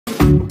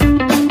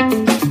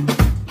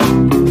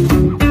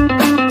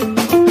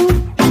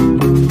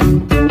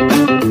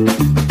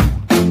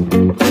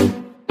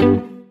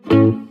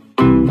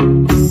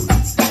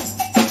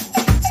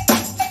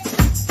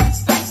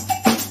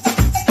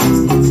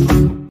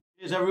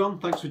everyone,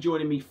 thanks for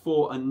joining me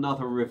for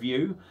another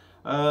review.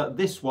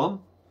 This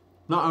one,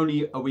 not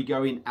only are we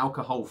going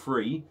alcohol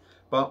free,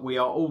 but we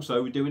are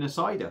also doing a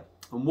cider.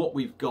 And what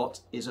we've got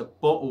is a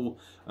bottle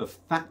of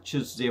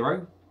Thatchers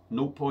Zero,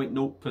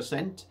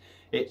 0.0%.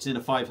 It's in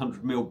a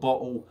 500ml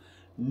bottle.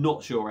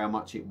 Not sure how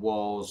much it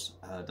was.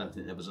 I don't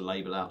think there was a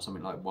label out,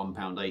 something like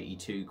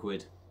 £1.80,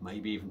 £2,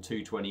 maybe even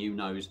 £2.20, who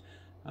knows.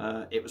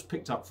 It was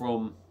picked up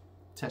from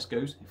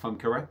Tesco's, if I'm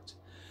correct.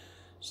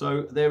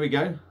 So there we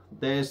go,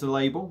 there's the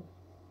label,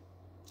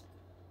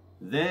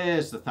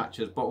 there's the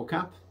Thatcher's bottle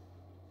cap,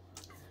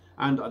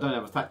 and I don't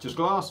have a Thatcher's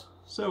glass,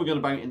 so we're going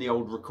to bang it in the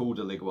old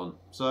recorder lid one.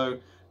 So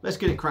let's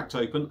get it cracked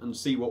open and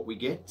see what we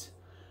get.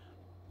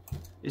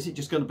 Is it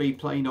just going to be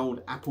plain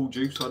old apple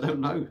juice? I don't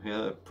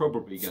know,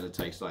 probably going to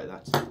taste like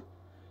that.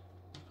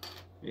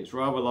 It's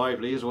rather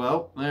lively as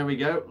well. There we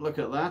go, look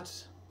at that.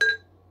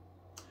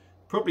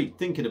 Probably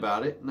thinking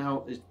about it,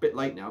 now it's a bit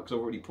late now because I've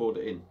already poured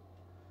it in.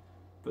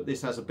 But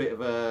this has a bit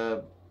of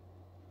a,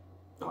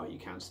 oh, you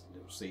can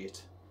see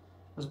it.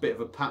 There's a bit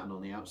of a pattern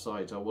on the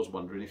outside. So I was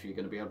wondering if you're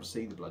going to be able to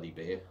see the bloody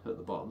beer at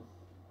the bottom.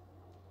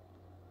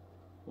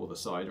 Or the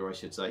cider, I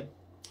should say.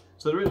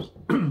 So there is,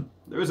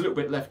 there is a little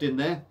bit left in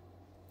there.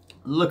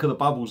 Look at the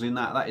bubbles in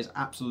that. That is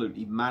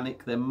absolutely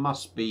manic. There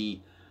must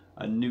be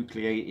a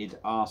nucleated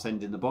arse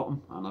end in the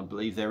bottom. And I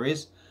believe there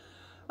is.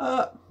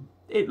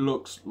 It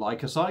looks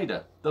like a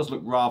cider. It does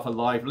look rather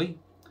lively.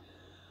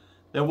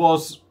 There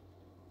was,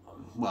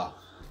 well,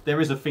 there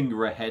is a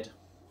finger ahead,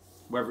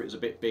 whether it's a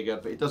bit bigger,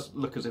 but it does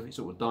look as if it's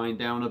sort of dying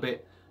down a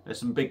bit. There's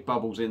some big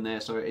bubbles in there,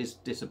 so it is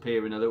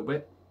disappearing a little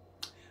bit.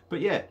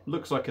 But yeah,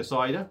 looks like a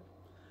cider,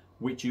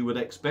 which you would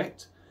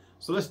expect.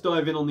 So let's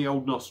dive in on the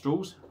old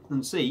nostrils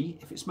and see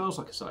if it smells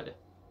like a cider.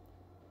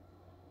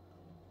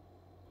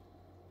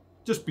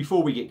 Just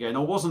before we get going,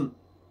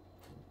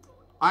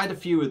 I had a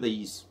few of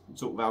these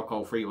sort of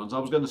alcohol-free ones. I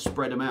was going to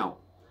spread them out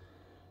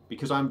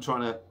because I'm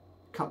trying to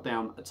cut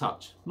down a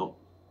touch. Not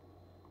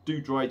do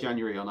dry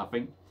January or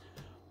nothing,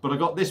 but I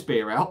got this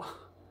beer out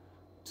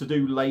to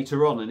do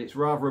later on, and it's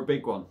rather a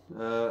big one,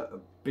 a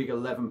big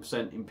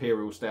 11%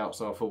 Imperial Stout.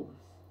 So I thought,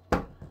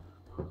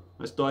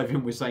 let's dive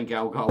in with something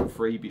alcohol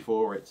free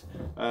before it,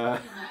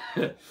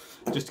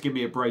 just to give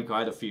me a break. I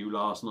had a few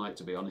last night,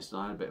 to be honest,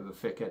 and I had a bit of a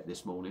thick head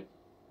this morning.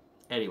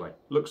 Anyway,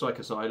 looks like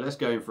a cider. Let's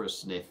go in for a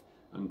sniff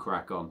and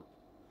crack on.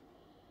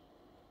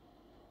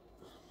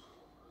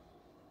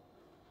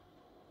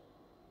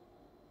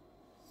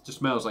 Just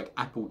smells like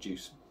apple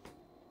juice.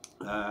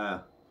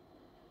 For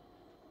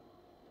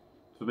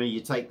me,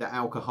 you take the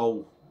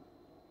alcohol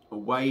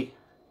away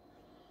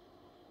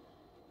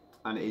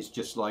and it is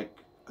just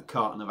like a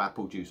carton of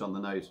apple juice on the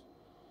nose.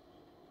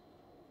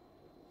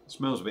 It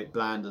smells a bit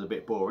bland and a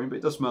bit boring, but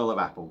it does smell of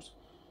apples.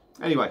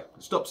 Anyway,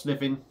 stop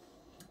sniffing.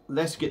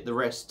 Let's get the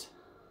rest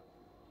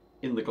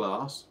in the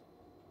glass.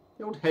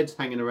 The old head's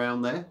hanging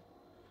around there,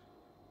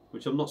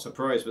 which I'm not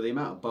surprised with the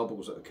amount of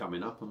bubbles that are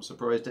coming up. I'm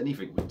surprised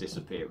anything would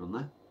disappear on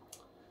there.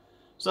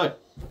 So,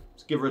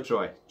 let's give her a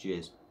try.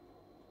 Cheers.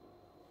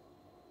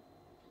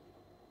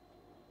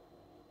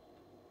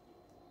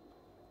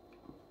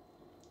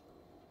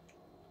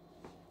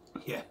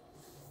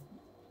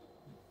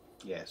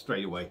 Yeah,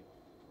 straight away.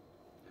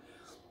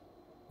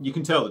 You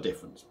can tell the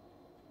difference,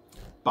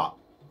 but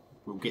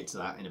we'll get to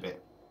that in a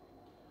bit.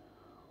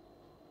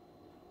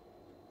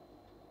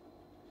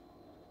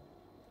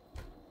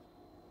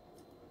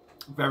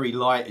 Very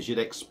light, as you'd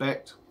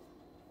expect.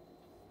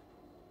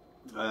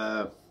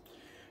 You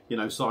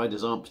know,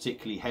 ciders aren't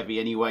particularly heavy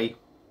anyway,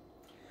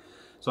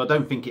 so I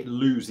don't think it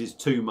loses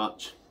too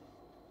much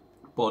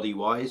body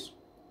wise.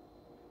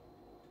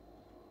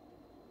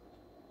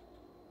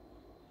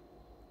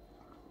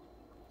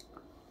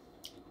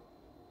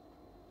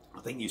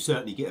 I think you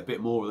certainly get a bit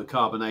more of the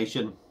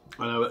carbonation.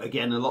 I know,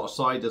 again, a lot of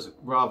ciders are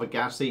rather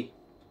gassy.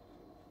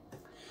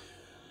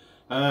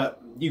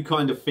 You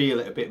kind of feel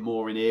it a bit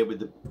more in here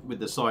with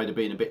the cider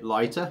being a bit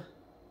lighter.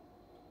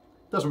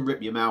 Doesn't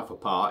rip your mouth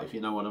apart, if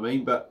you know what I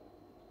mean, but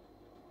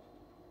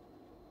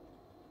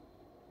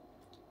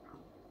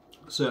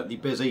certainly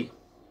busy.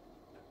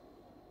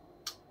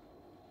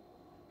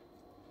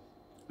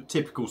 A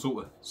typical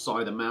sort of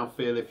cider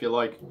mouthfeel, if you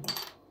like.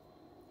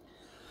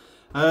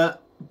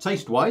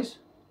 Taste wise,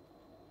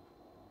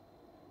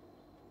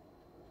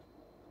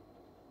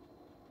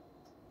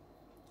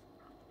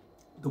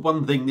 the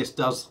one thing this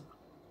does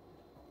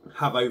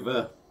have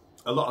over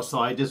a lot of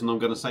ciders, and I'm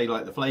going to say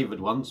like the flavoured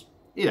ones,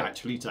 it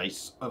actually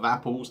tastes of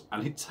apples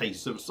and it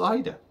tastes of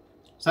cider.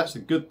 So that's a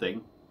good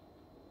thing.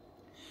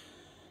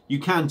 You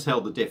can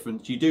tell the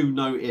difference. You do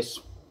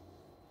notice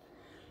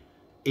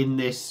in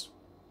this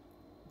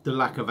the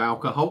lack of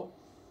alcohol.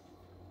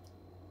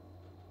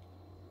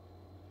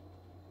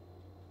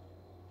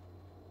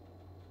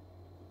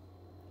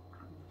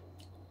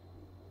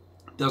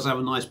 It does have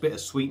a nice bit of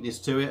sweetness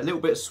to it, a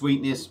little bit of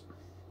sweetness,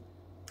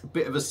 a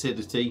bit of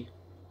acidity.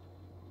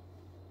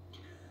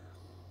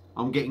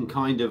 I'm getting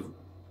kind of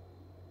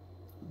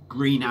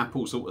green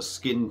apple sort of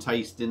skin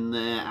taste in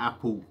there,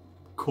 apple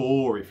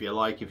core if you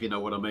like, if you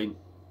know what I mean.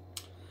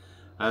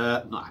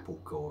 Not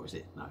apple core, is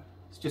it? No.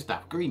 It's just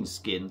that green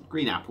skin,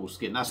 green apple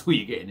skin. That's what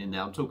you're getting in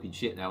there. I'm talking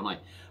shit now,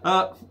 aren't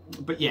I?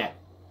 But yeah,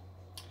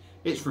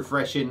 it's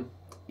refreshing.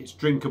 It's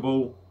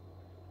drinkable.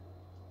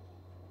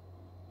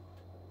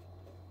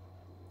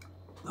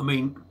 I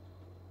mean,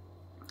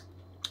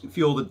 if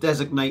you're the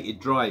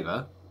designated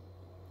driver,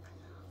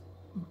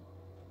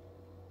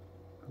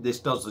 this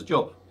does the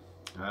job.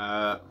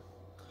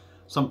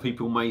 Some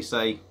people may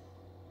say,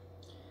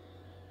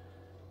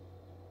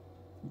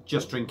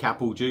 just drink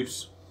apple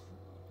juice.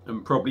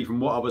 And probably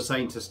from what I was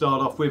saying to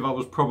start off with, I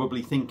was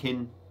probably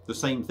thinking the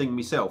same thing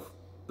myself.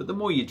 But the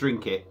more you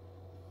drink it,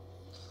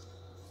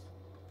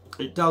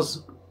 it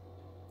does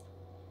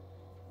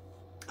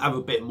have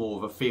a bit more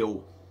of a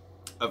feel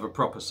of a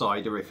proper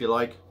cider, if you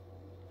like.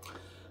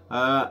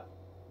 Yeah,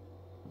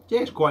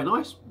 it's quite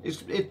nice.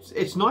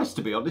 It's nice,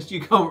 to be honest. You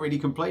can't really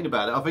complain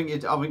about it. I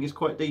think it's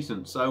quite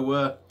decent.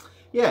 So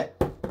yeah,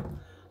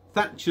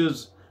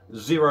 Thatchers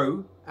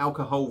Zero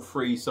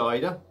alcohol-free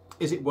cider.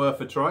 Is it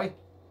worth a try?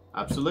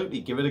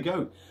 Absolutely, give it a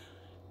go.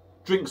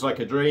 Drinks like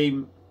a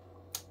dream.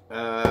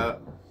 And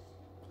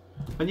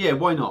yeah,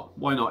 why not?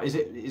 Why not? Is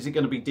it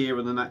going to be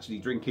dearer than actually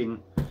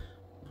drinking?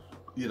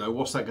 You know,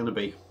 what's that going to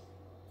be?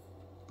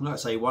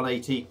 Let's say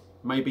 180,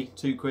 maybe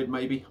 2 quid,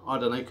 maybe. I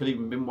don't know. Could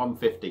even been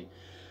 150.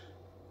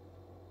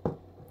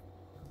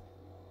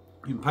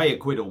 You can pay a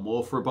quid or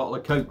more for a bottle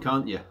of Coke,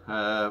 can't you?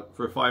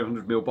 For a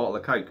 500ml bottle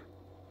of Coke.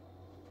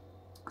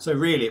 So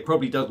really, it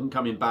probably doesn't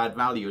come in bad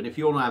value. And if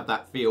you want to have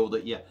that feel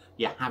that you're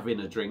having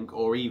a drink,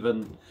 or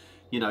even,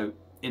 you know,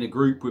 in a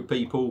group with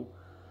people,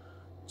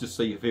 just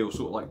so you feel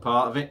sort of like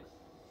part of it,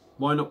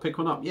 why not pick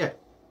one up? Yeah,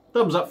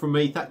 thumbs up from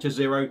me, Thatcher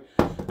Zero.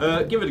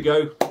 Give it a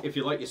go if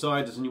you like your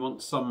ciders and you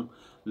want some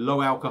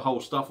low alcohol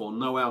stuff or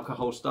no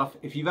alcohol stuff.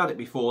 If you've had it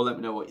before, let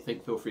me know what you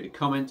think. Feel free to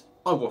comment.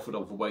 I've waffled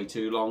on for way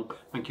too long.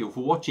 Thank you all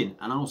for watching,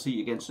 and I'll see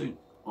you again soon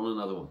on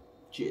another one.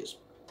 Cheers.